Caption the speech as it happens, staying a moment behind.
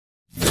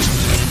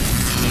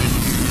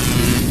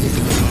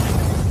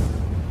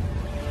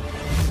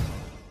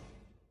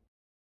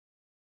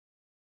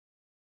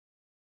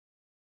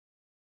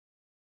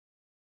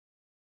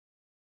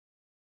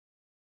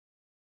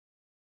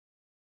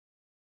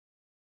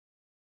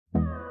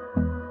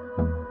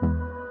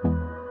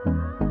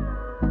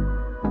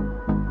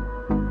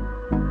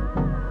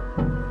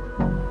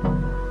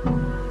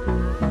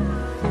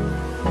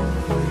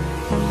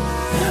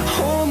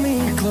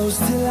close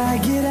till I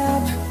get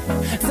up.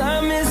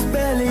 Time is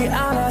barely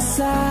on our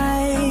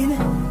side.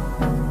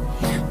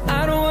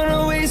 I don't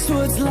wanna waste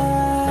what's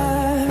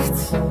left.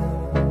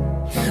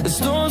 The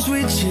storms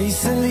we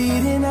chase are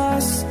leading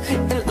us,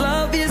 and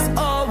love is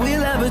all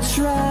we'll ever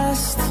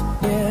trust.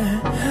 Yeah,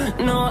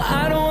 no,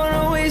 I don't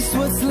wanna waste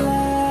what's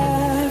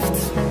left.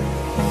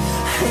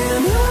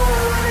 And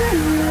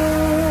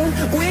on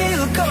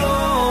we'll go,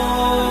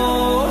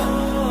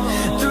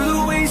 through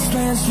the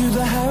wastelands, through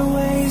the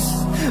highways,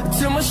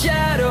 till my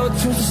shadow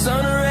turns to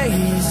sun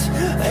rays.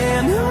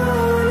 And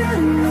on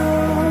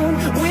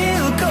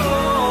we'll go,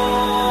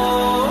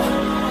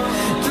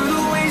 through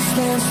the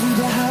wastelands, through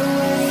the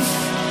highways,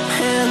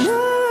 and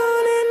on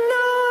we'll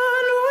go.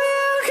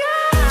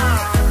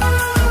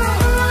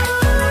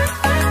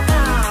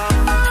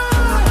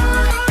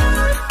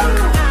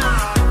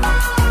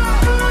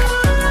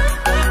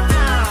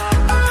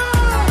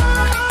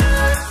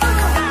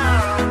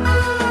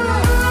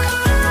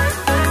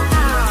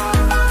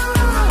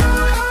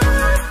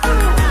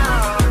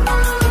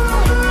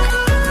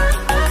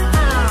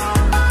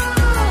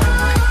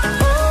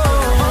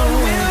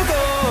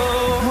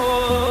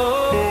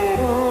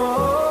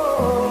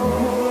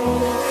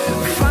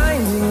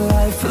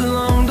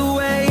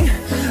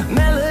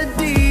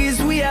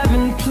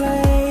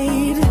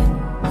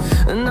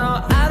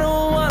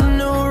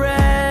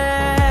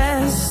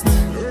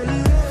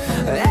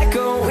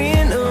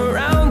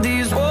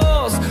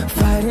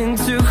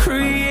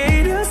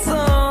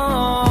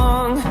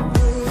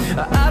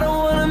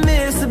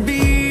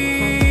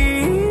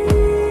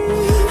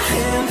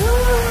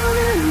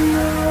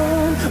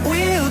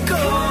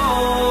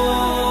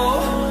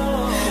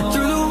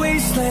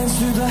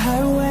 Through the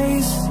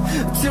highways,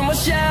 till my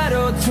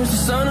shadow turns to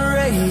sun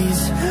rays.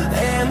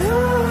 And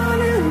on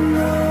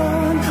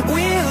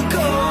we'll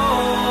go,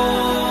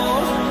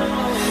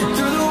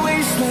 through the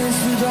wastelands,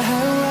 through the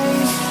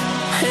highways,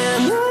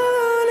 and on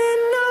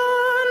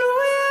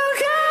we'll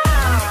go.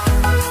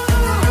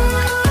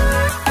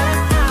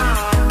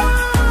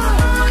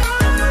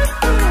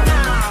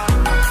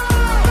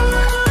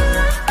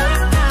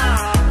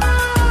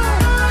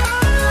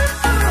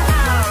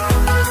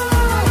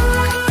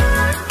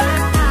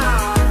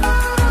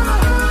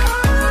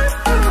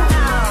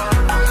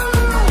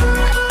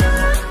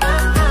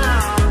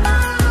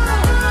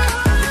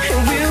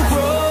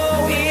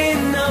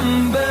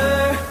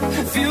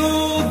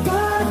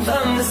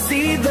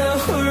 See the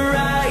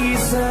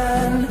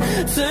horizon,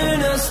 turn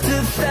us to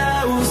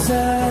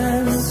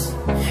thousands,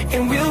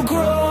 and we'll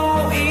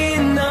grow in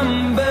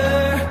number,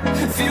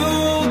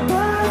 fueled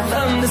by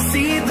them to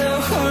see the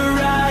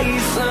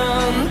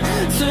horizon,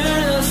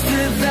 turn us to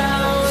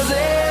thousands,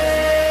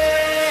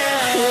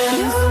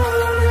 and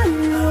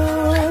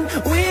on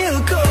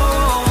we'll go,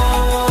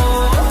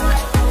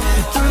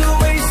 through the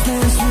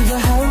wastelands, through the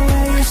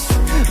highways,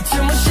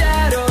 till my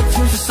shadow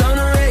turns to sun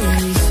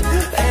rays.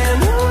 And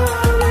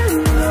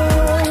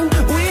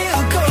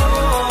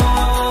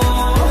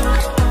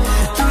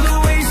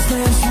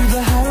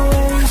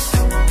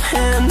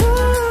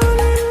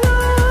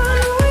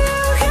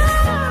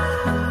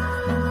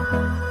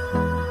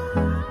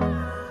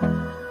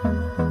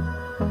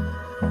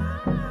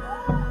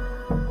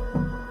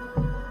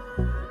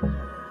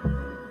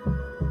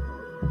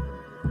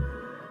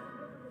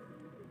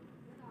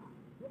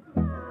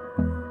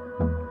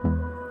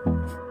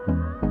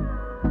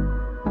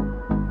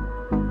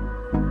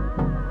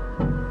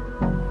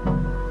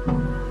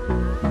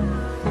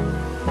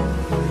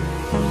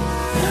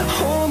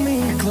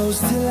close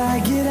till I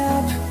get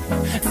up.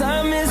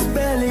 Time is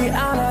barely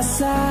on our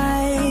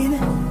side.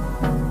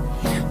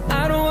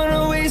 I don't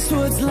wanna waste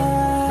what's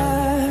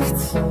left.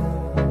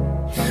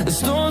 The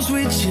storms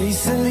we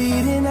chase are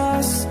leading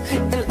us,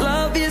 and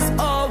love is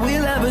all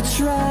we'll ever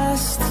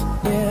trust.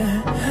 Yeah,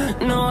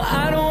 no,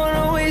 I don't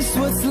wanna waste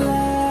what's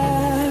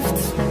left.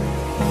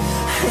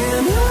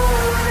 And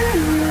on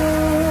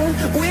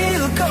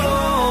we'll go,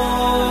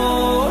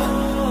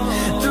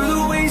 through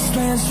the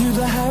wastelands, through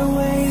the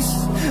highways,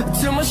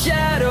 till my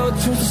shadow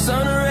turns to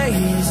sun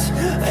rays.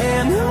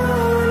 And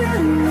on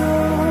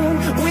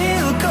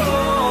we'll go,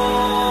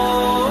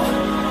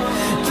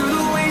 through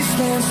the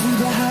wastelands, through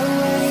the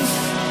highways,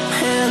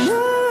 and on.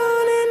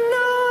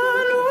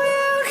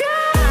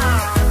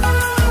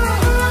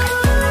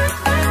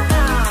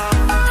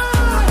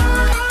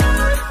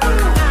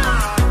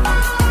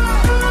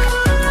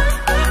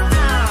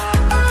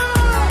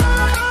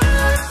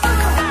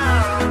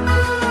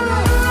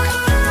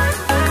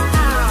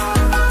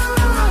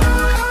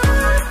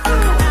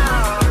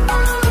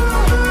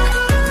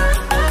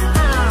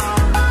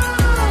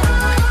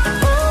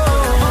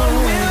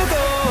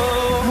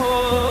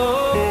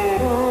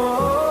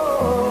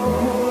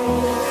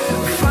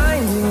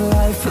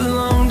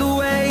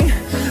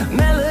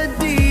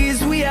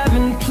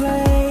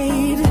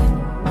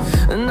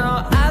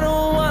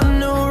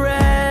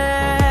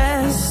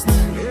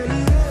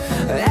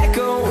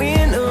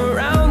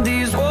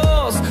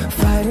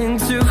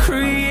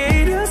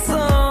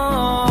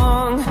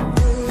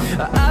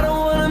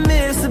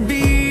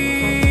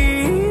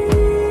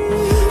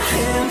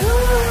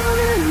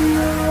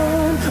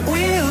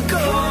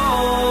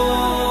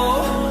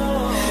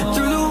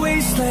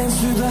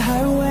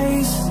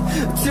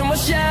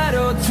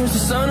 towards the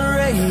sun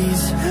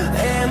rays,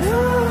 and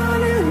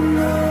on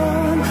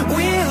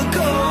we'll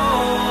go,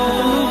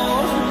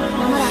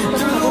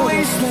 through the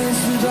wastelands,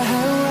 through the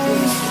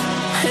highways,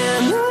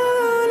 and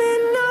on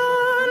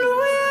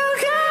we'll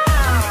go.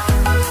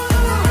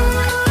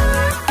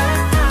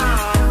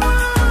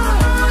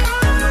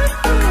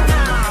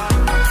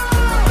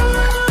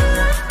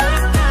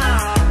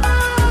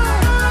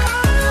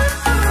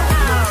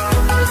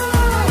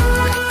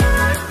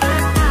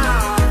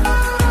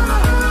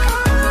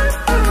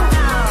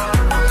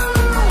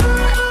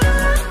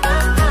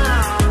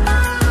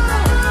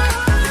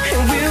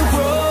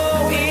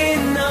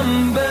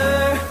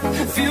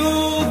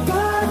 Fueled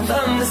by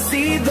them to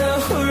see the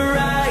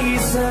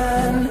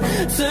horizon,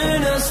 turn